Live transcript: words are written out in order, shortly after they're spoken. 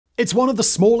It's one of the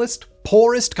smallest,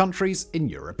 poorest countries in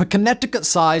Europe, a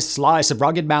Connecticut-sized slice of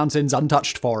rugged mountains,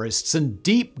 untouched forests, and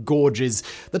deep gorges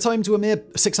that's home to a mere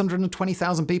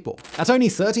 620,000 people. At only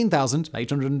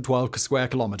 13,812 square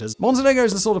kilometers, Montenegro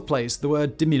is the sort of place the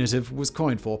word diminutive was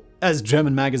coined for. As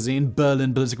German magazine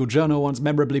Berlin Political Journal once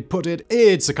memorably put it,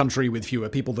 it's a country with fewer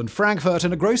people than Frankfurt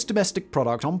and a gross domestic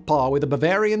product on par with the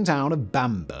Bavarian town of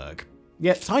Bamberg.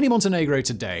 Yet tiny Montenegro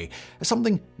today is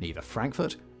something neither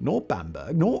Frankfurt nor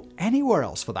Bamberg, nor anywhere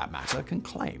else for that matter, can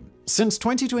claim. Since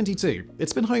 2022,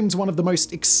 it's been home to one of the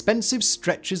most expensive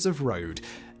stretches of road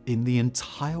in the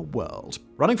entire world.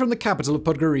 Running from the capital of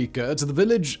Podgorica to the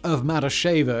village of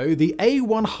Marashevo, the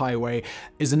A1 highway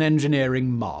is an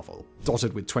engineering marvel.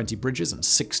 Dotted with 20 bridges and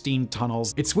 16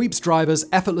 tunnels, it sweeps drivers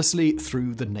effortlessly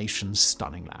through the nation's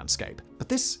stunning landscape. But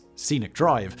this scenic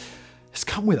drive has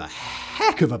come with a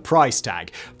heck of a price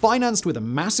tag. Financed with a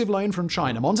massive loan from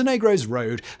China, Montenegro's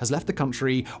road has left the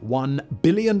country $1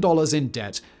 billion in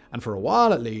debt, and for a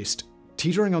while at least,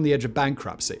 teetering on the edge of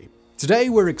bankruptcy. Today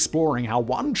we're exploring how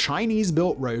one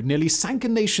Chinese-built road nearly sank a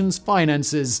nation's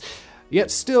finances,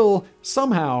 yet still,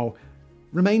 somehow,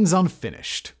 remains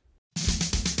unfinished.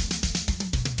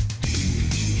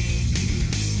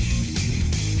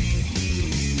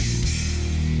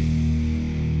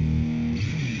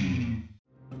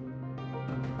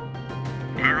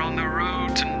 We're on the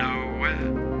road to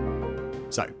nowhere.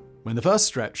 So, when the first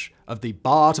stretch of the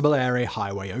Bar-to-Bellere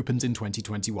highway opened in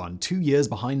 2021, 2 years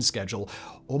behind schedule,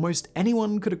 almost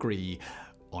anyone could agree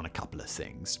on a couple of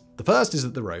things. The first is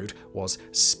that the road was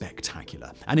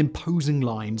spectacular. An imposing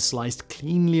line sliced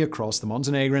cleanly across the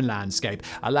Montenegrin landscape,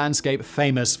 a landscape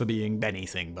famous for being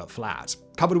anything but flat.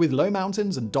 Covered with low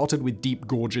mountains and dotted with deep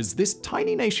gorges, this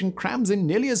tiny nation crams in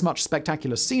nearly as much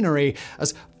spectacular scenery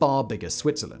as far bigger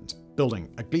Switzerland. Building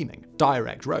a gleaming,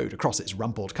 direct road across its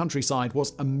rumpled countryside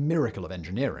was a miracle of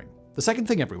engineering. The second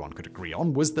thing everyone could agree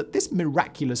on was that this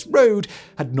miraculous road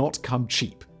had not come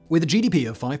cheap. With a GDP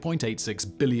of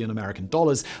 5.86 billion American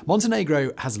dollars,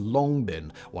 Montenegro has long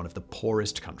been one of the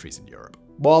poorest countries in Europe.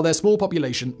 While their small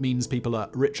population means people are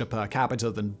richer per capita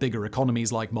than bigger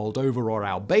economies like Moldova or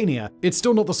Albania, it's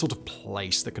still not the sort of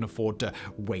place that can afford to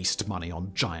waste money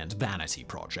on giant vanity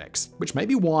projects, which may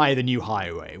be why the new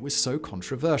highway was so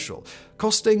controversial.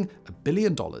 Costing $1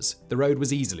 billion, the road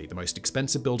was easily the most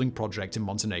expensive building project in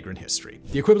Montenegrin history,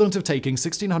 the equivalent of taking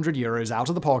 1,600 euros out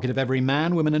of the pocket of every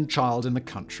man, woman, and child in the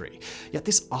country. Yet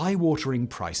this eye-watering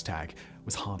price tag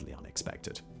was hardly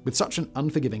unexpected. With such an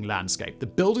unforgiving landscape, the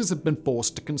builders have been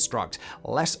forced to construct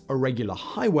less a regular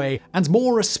highway and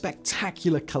more a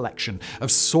spectacular collection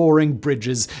of soaring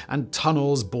bridges and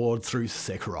tunnels bored through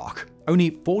thick rock.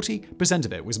 Only 40%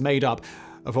 of it was made up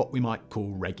of what we might call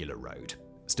regular road.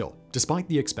 Still, despite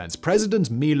the expense, President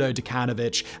Milo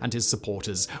Đukanović and his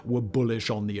supporters were bullish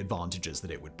on the advantages that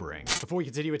it would bring. Before we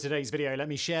continue with today's video, let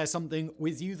me share something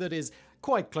with you that is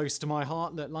quite close to my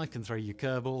heart. Look, life can throw you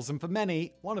curveballs, and for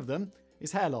many, one of them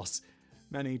is hair loss.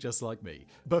 Many just like me.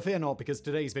 But fear not, because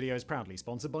today's video is proudly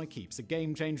sponsored by Keeps, a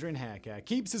game changer in hair care.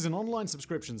 Keeps is an online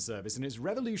subscription service and is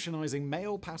revolutionizing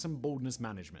male pattern baldness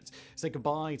management. Say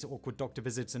goodbye to awkward doctor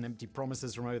visits and empty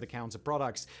promises from over-the-counter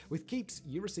products. With Keeps,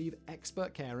 you receive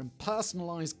expert care and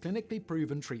personalized, clinically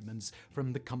proven treatments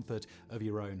from the comfort of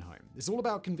your own home. It's all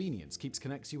about convenience. Keeps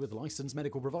connects you with licensed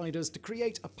medical providers to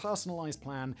create a personalized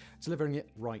plan, delivering it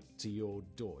right to your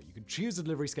door. You can choose a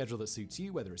delivery schedule that suits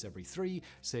you, whether it's every 3,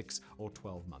 6, or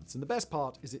 12 months. And the best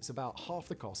part is it's about half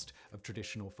the cost of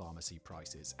traditional pharmacy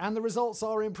prices. And the results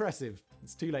are impressive.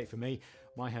 It's too late for me.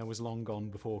 My hair was long gone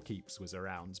before Keeps was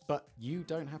around. But you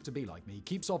don't have to be like me.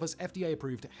 Keeps offers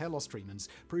FDA-approved hair loss treatments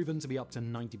proven to be up to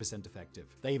 90%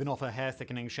 effective. They even offer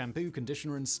hair-thickening shampoo,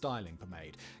 conditioner, and styling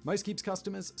pomade. Most Keeps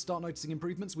customers start noticing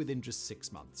improvements within just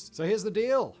 6 months. So here's the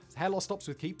deal. Hair loss stops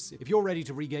with Keeps. If you're ready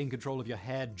to regain control of your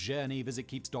hair journey, visit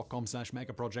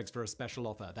keeps.com/megaprojects for a special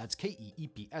offer. That's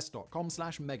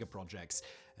keeps.com/megaprojects.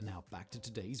 And now back to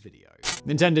today's video.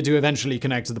 Intended to eventually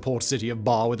connect to the port city of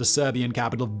Bar with the Serbian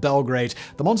capital Belgrade,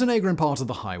 the Montenegrin part of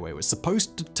the highway was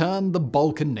supposed to turn the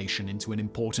Balkan nation into an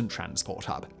important transport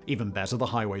hub. Even better, the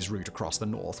highway's route across the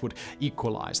north would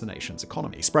equalize the nation's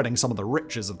economy, spreading some of the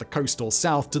riches of the coastal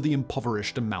south to the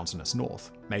impoverished and mountainous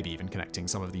north, maybe even connecting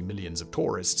some of the millions of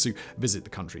tourists who visit the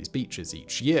country's beaches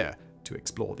each year to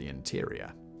explore the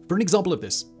interior. For an example of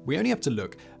this, we only have to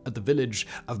look at the village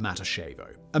of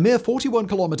Marashevo. A mere 41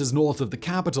 kilometers north of the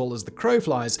capital as the crow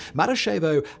flies,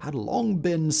 Marashevo had long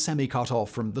been semi-cut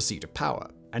off from the seat of power.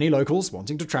 Any locals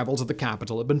wanting to travel to the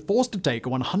capital had been forced to take a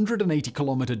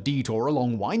 180-kilometer detour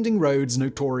along winding roads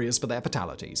notorious for their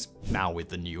fatalities. Now with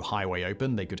the new highway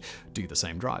open, they could do the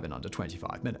same drive in under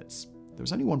 25 minutes. There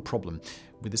was only one problem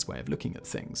with this way of looking at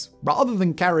things. Rather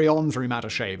than carry on through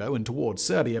Matoševo and towards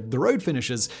Serbia, the road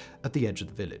finishes at the edge of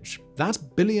the village. That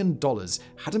 $1 billion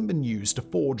hadn't been used to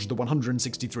forge the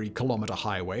 163-kilometer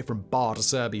highway from Bar to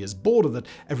Serbia's border that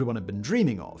everyone had been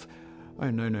dreaming of. Oh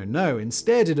no.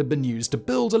 Instead, it had been used to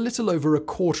build a little over a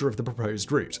quarter of the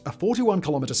proposed route, a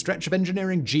 41-kilometer stretch of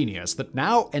engineering genius that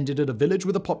now ended at a village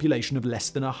with a population of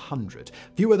less than 100.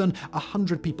 Fewer than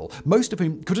 100 people, most of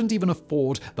whom couldn't even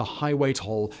afford the highway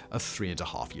toll of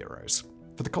 €3.50.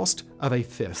 For the cost of a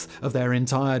fifth of their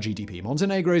entire GDP,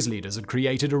 Montenegro's leaders had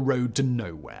created a road to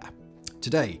nowhere.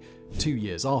 Today, 2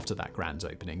 years after that grand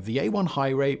opening, the A1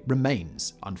 highway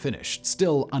remains unfinished,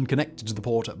 still unconnected to the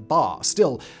port at Bar,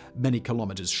 still many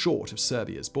kilometers short of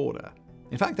Serbia's border.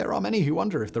 In fact, there are many who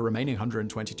wonder if the remaining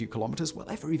 122 kilometers will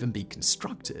ever even be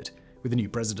constructed. With a new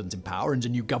president in power and a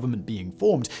new government being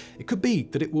formed, it could be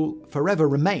that it will forever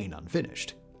remain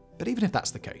unfinished. But even if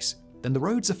that's the case, then the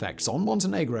road's effects on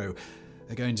Montenegro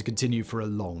are going to continue for a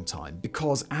long time,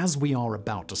 because as we are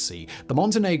about to see, the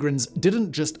Montenegrins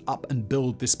didn't just up and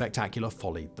build this spectacular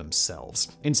folly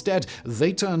themselves. Instead,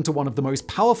 they turned to one of the most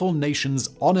powerful nations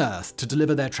on Earth to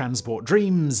deliver their transport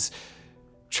dreams: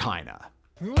 China.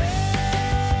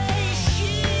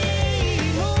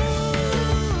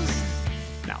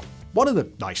 Now, one of the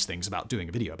nice things about doing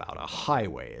a video about a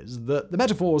highway is that the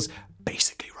metaphors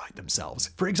basically write themselves.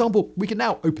 For example, we can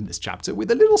now open this chapter with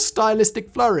a little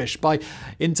stylistic flourish by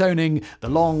intoning "The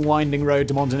long winding road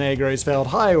to Montenegro's failed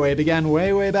highway began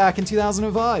way back in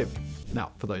 2005.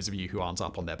 Now, for those of you who aren't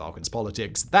up on their Balkans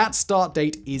politics, that start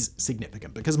date is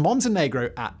significant because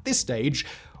Montenegro at this stage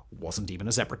wasn't even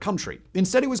a separate country.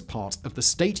 Instead, it was part of the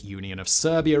state union of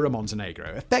Serbia and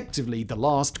Montenegro, effectively the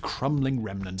last crumbling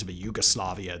remnant of a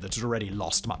Yugoslavia that had already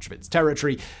lost much of its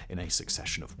territory in a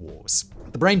succession of wars.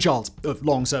 The brainchild of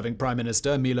long-serving Prime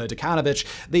Minister Milo Đukanović,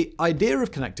 the idea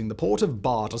of connecting the port of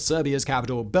Bar to Serbia's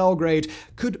capital, Belgrade,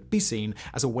 could be seen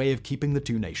as a way of keeping the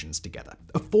two nations together,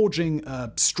 of forging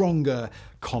a stronger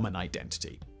common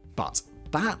identity. But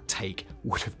that take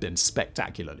would have been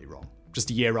spectacularly wrong. Just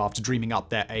a year after dreaming up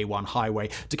their A1 highway,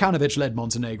 Đukanović led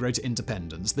Montenegro to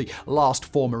independence, the last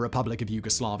former republic of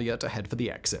Yugoslavia to head for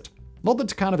the exit. Not that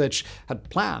Đukanović had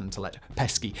planned to let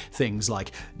pesky things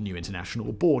like new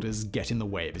international borders get in the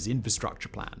way of his infrastructure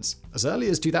plans. As early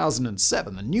as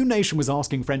 2007, the new nation was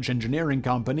asking French engineering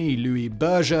company Louis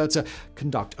Berger to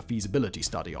conduct a feasibility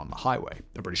study on the highway.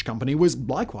 The British company was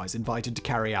likewise invited to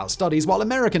carry out studies, while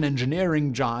American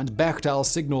engineering giant Bechtel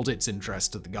signaled its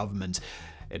interest to the government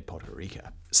in Puerto Rico.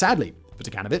 Sadly for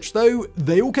Đukanović, though,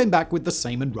 they all came back with the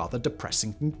same and rather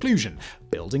depressing conclusion.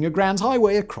 Building a grand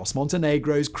highway across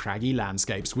Montenegro's craggy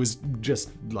landscapes was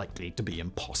just likely to be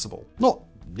impossible. Not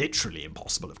literally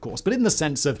impossible, of course, but in the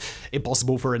sense of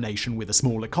impossible for a nation with a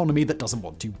small economy that doesn't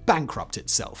want to bankrupt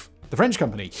itself. The French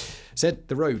company said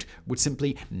the road would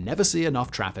simply never see enough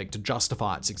traffic to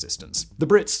justify its existence. The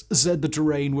Brits said the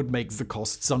terrain would make the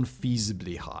costs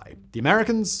unfeasibly high. The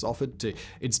Americans offered to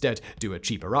instead do a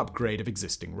cheaper upgrade of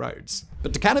existing roads.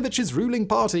 But Đukanović's ruling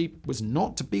party was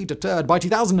not to be deterred. By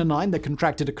 2009, they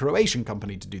contracted a Croatian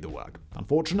company to do the work.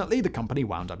 Unfortunately, the company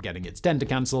wound up getting its tender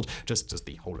cancelled just as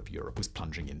the whole of Europe was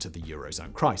plunging into the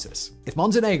Eurozone crisis. If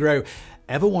Montenegro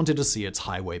ever wanted to see its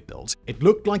highway built, it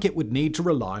looked like it would need to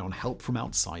rely on help from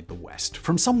outside the West,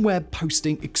 from somewhere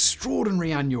posting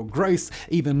extraordinary annual growth,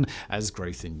 even as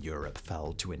growth in Europe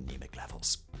fell to anemic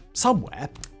levels. Somewhere,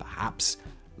 perhaps,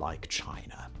 like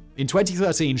China. In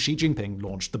 2013, Xi Jinping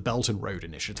launched the Belt and Road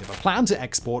Initiative, a plan to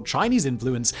export Chinese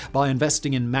influence by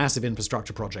investing in massive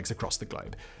infrastructure projects across the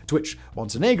globe. To which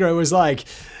Montenegro was like,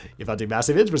 "You're funding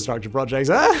massive infrastructure projects,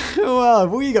 huh? Well,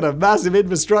 we got a massive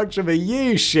infrastructure for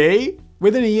you, Xi."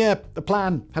 Within a year, the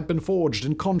plan had been forged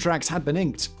and contracts had been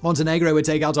inked. Montenegro would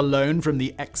take out a loan from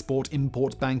the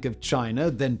Export-Import Bank of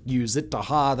China, then use it to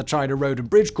hire the China Road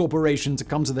and Bridge Corporation to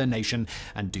come to their nation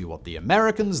and do what the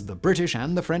Americans, the British,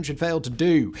 and the French had failed to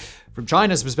do. From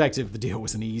China's perspective, the deal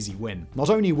was an easy win.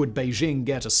 Not only would Beijing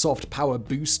get a soft power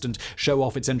boost and show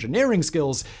off its engineering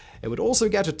skills, it would also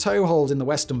get a toehold in the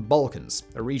Western Balkans,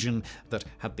 a region that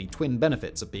had the twin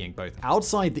benefits of being both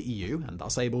outside the EU and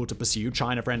thus able to pursue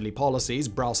China-friendly policies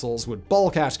Brussels would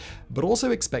balk at, but also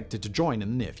expected to join in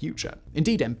the near future.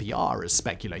 Indeed, NPR has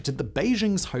speculated that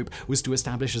Beijing's hope was to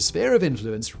establish a sphere of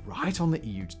influence right on the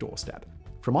EU's doorstep.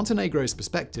 From Montenegro's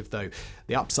perspective, though,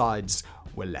 the upsides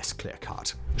were less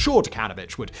clear-cut. Sure,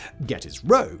 Đukanović would get his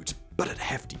road, but at a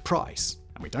hefty price.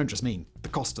 And we don't just mean the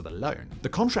cost of the loan. The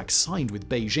contract signed with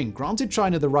Beijing granted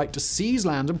China the right to seize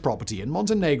land and property in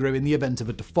Montenegro in the event of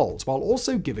a default, while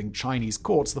also giving Chinese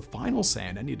courts the final say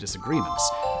in any disagreements.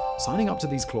 Signing up to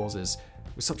these clauses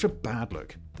was such a bad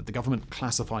look that the government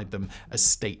classified them as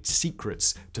state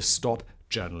secrets to stop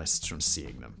journalists from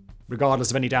seeing them. Regardless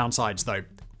of any downsides, though,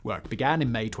 work began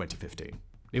in May 2015.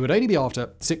 It would only be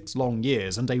after 6 long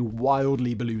years and a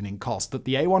wildly ballooning cost that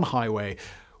the A1 highway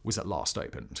was at last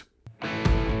opened.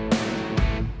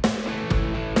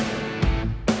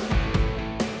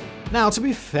 Now, to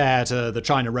be fair to the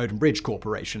China Road and Bridge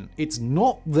Corporation, it's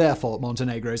not their fault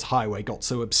Montenegro's highway got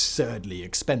so absurdly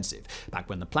expensive. Back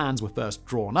when the plans were first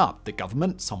drawn up, the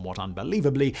government, somewhat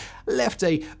unbelievably, left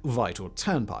a vital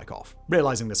turnpike off.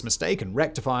 Realizing this mistake and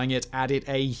rectifying it added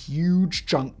a huge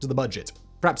chunk to the budget.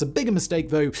 Perhaps a bigger mistake,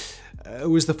 though,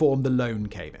 was the form the loan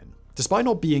came in. Despite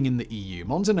not being in the EU,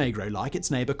 Montenegro, like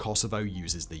its neighbor Kosovo,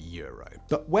 uses the euro.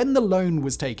 But when the loan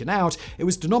was taken out, it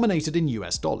was denominated in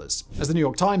US dollars. As the New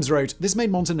York Times wrote, this made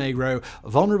Montenegro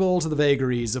vulnerable to the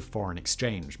vagaries of foreign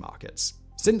exchange markets.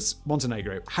 Since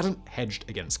Montenegro hadn't hedged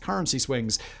against currency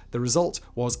swings, the result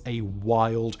was a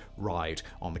wild ride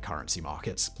on the currency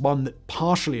markets, one that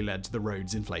partially led to the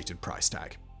road's inflated price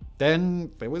tag.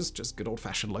 Then there was just good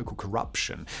old-fashioned local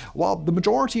corruption. While the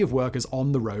majority of workers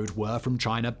on the road were from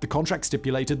China, the contract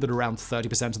stipulated that around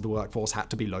 30% of the workforce had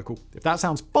to be local. If that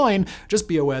sounds fine, just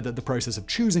be aware that the process of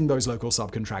choosing those local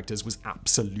subcontractors was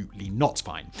absolutely not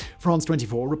fine. France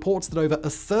 24 reports that over a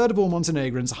third of all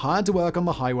Montenegrins hired to work on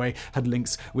the highway had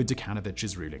links with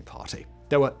Djukanović's ruling party.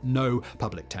 There were no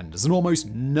public tenders and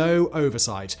almost no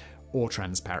oversight or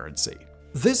transparency.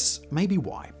 This may be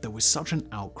why there was such an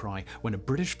outcry when a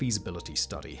British feasibility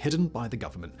study hidden by the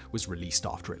government was released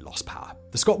after it lost power.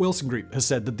 The Scott Wilson Group has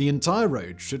said that the entire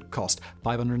road should cost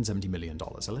 $570 million,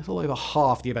 a little over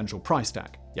half the eventual price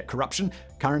tag. Yet corruption,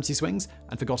 currency swings,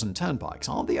 and forgotten turnpikes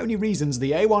aren't the only reasons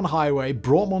the A1 highway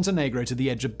brought Montenegro to the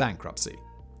edge of bankruptcy.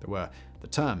 There were the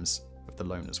terms of the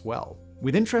loan as well.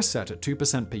 With interest set at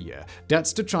 2% per year,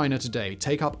 debts to China today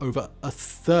take up over a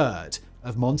third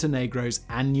of Montenegro's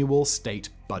annual state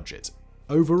budget.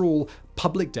 Overall,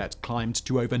 public debt climbed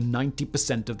to over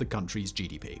 90% of the country's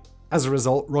GDP. As a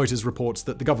result, Reuters reports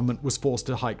that the government was forced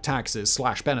to hike taxes,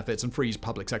 slash benefits, and freeze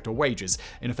public sector wages,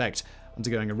 in effect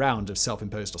undergoing a round of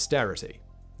self-imposed austerity.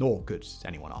 Nor could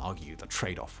anyone argue the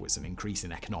trade-off was an increase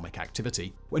in economic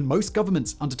activity. When most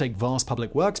governments undertake vast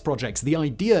public works projects, the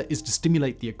idea is to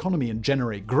stimulate the economy and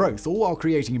generate growth, all while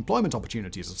creating employment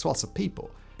opportunities for swaths of people.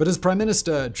 But as Prime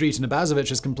Minister Dritan Abazovic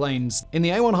has complained, in the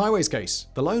A1 highways case,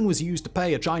 the loan was used to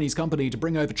pay a Chinese company to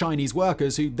bring over Chinese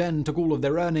workers who then took all of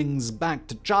their earnings back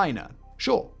to China.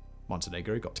 Sure,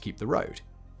 Montenegro got to keep the road.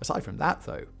 Aside from that,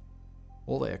 though,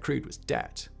 all they accrued was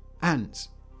debt. And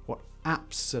what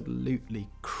absolutely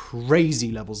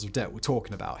crazy levels of debt we're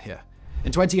talking about here.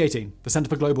 In 2018, the Center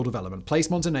for Global Development placed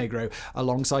Montenegro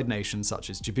alongside nations such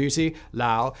as Djibouti,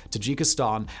 Laos,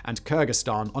 Tajikistan, and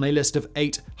Kyrgyzstan on a list of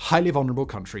 8 highly vulnerable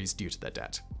countries due to their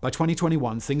debt. By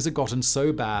 2021, things had gotten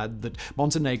so bad that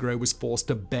Montenegro was forced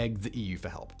to beg the EU for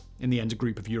help. In the end, a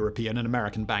group of European and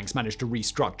American banks managed to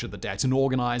restructure the debt and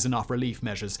organize enough relief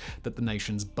measures that the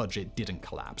nation's budget didn't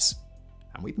collapse.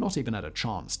 And we've not even had a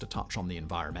chance to touch on the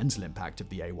environmental impact of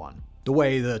the A1. The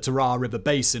way the Tara River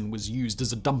Basin was used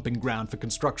as a dumping ground for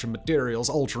construction materials,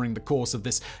 altering the course of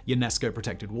this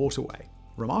UNESCO-protected waterway.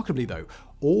 Remarkably, though,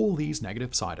 all these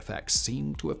negative side effects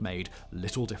seem to have made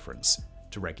little difference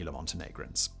to regular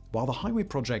Montenegrins. While the highway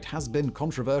project has been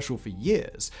controversial for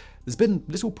years, there's been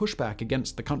little pushback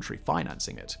against the country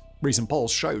financing it. Recent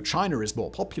polls show China is more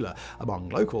popular among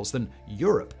locals than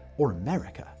Europe or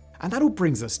America. And that all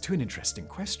brings us to an interesting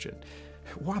question.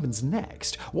 What happens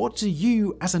next? What do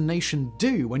you as a nation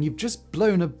do when you've just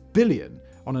blown $1 billion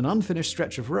on an unfinished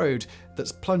stretch of road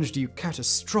that's plunged you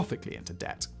catastrophically into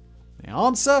debt? The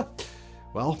answer?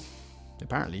 Well,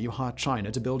 apparently you hired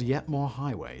China to build yet more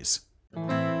highways.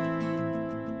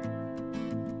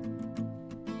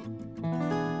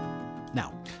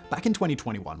 Now, back in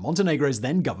 2021, Montenegro's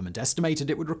then government estimated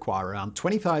it would require around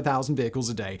 25,000 vehicles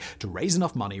a day to raise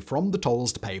enough money from the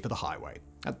tolls to pay for the highway.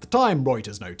 At the time,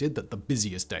 Reuters noted that the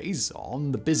busiest days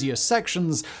on the busiest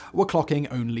sections were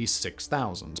clocking only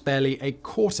 6,000, barely a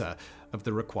quarter of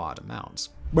the required amount.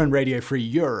 When Radio Free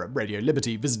Europe, Radio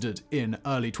Liberty visited in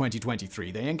early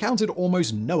 2023, they encountered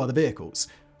almost no other vehicles.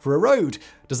 For a road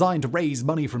designed to raise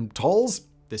money from tolls,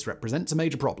 this represents a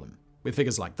major problem. With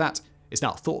figures like that, it's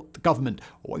now thought the government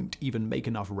won't even make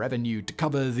enough revenue to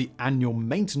cover the annual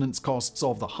maintenance costs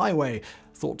of the highway,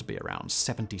 thought to be around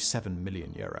 €77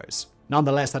 million.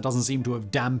 Nonetheless, that doesn't seem to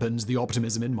have dampened the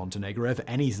optimism in Montenegro. If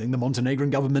anything, the Montenegrin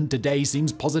government today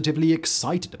seems positively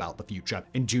excited about the future.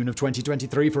 In June of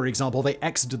 2023, for example, they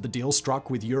exited the deal struck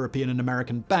with European and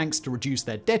American banks to reduce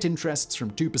their debt interests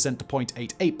from 2% to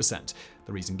 0.88%.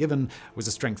 The reason given was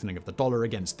a strengthening of the dollar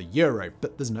against the euro,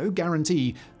 but there's no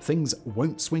guarantee things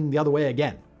won't swing the other way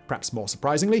again. Perhaps more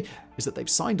surprisingly is that they've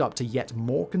signed up to yet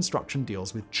more construction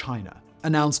deals with China.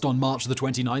 Announced on March the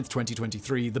 29th,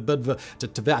 2023, the Budva to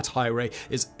Tibet highway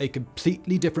is a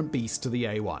completely different beast to the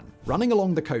A1. Running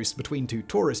along the coast between two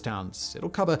tourist towns, it'll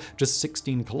cover just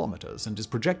 16 kilometers and is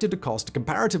projected to cost a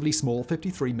comparatively small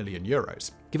 53 million euros.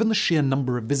 Given the sheer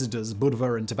number of visitors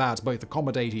Budva and Tibet both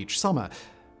accommodate each summer,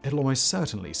 it'll almost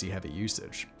certainly see heavy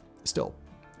usage. Still,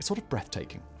 it's sort of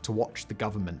breathtaking to watch the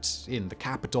government in the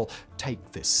capital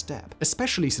take this step,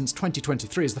 especially since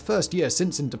 2023 is the first year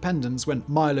since independence when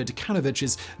Milo Đukanović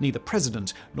is neither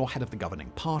president nor head of the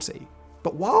governing party.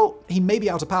 But while he may be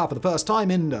out of power for the first time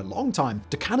in a long time,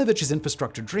 Đukanovic's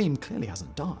infrastructure dream clearly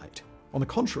hasn't died. On the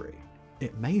contrary,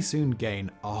 it may soon gain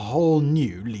a whole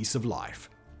new lease of life.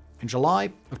 In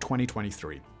July of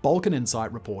 2023, Balkan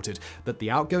Insight reported that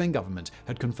the outgoing government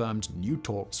had confirmed new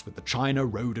talks with the China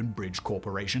Road and Bridge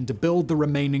Corporation to build the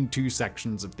remaining two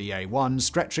sections of the A1,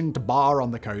 stretching to Bar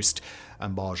on the coast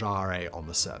and Barjare on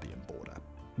the Serbian border.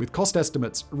 With cost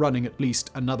estimates running at least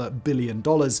another $1 billion,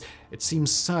 it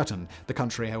seems certain the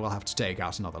country will have to take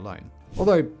out another loan.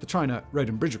 Although the China Road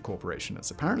and Bridge Corporation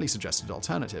has apparently suggested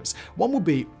alternatives. One would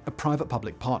be a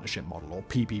private-public partnership model, or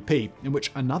PPP, in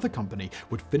which another company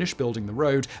would finish building the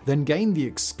road, then gain the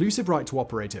exclusive right to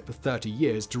operate it for 30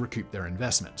 years to recoup their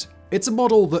investment. It's a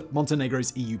model that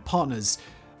Montenegro's EU partners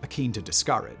are keen to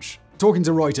discourage. Talking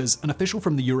to Reuters, an official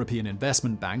from the European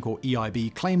Investment Bank, or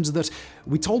EIB, claims that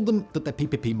we told them that their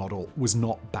PPP model was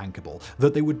not bankable,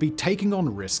 that they would be taking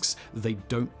on risks they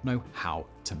don't know how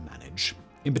to manage.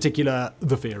 In particular,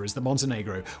 the fear is that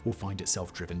Montenegro will find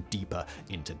itself driven deeper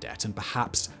into debt and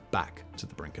perhaps back to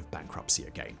the brink of bankruptcy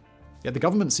again. Yet the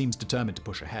government seems determined to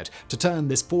push ahead, to turn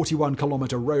this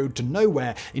 41-kilometer road to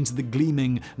nowhere into the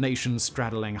gleaming,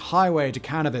 nation-straddling highway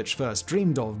Đukanović first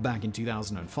dreamed of back in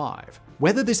 2005.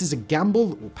 Whether this is a gamble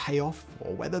that will pay off,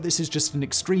 or whether this is just an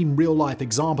extreme real-life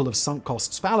example of sunk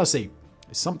costs fallacy,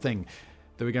 is something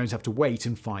that we're going to have to wait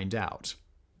and find out.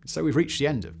 So we've reached the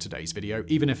end of today's video,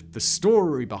 even if the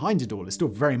story behind it all is still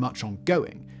very much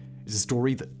ongoing. It's a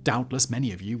story that doubtless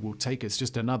many of you will take as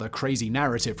just another crazy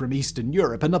narrative from Eastern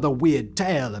Europe, another weird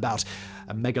tale about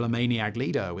a megalomaniac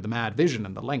leader with a mad vision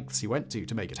and the lengths he went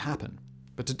to make it happen.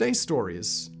 But today's story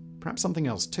is perhaps something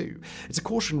else too. It's a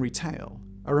cautionary tale,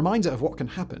 a reminder of what can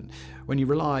happen when you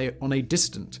rely on a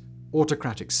distant,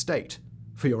 autocratic state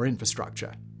for your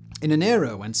infrastructure. In an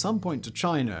era when some point to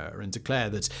China and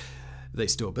declare that they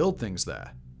still build things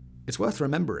there, it's worth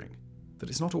remembering that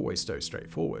it's not always so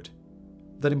straightforward.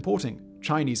 That importing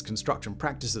Chinese construction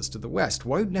practices to the West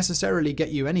won't necessarily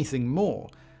get you anything more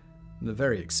than a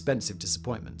very expensive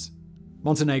disappointment.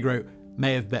 Montenegro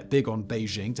may have bet big on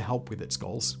Beijing to help with its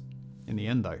goals. In the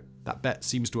end, though, that bet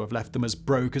seems to have left them as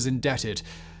broke, as indebted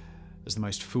as the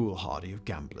most foolhardy of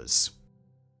gamblers.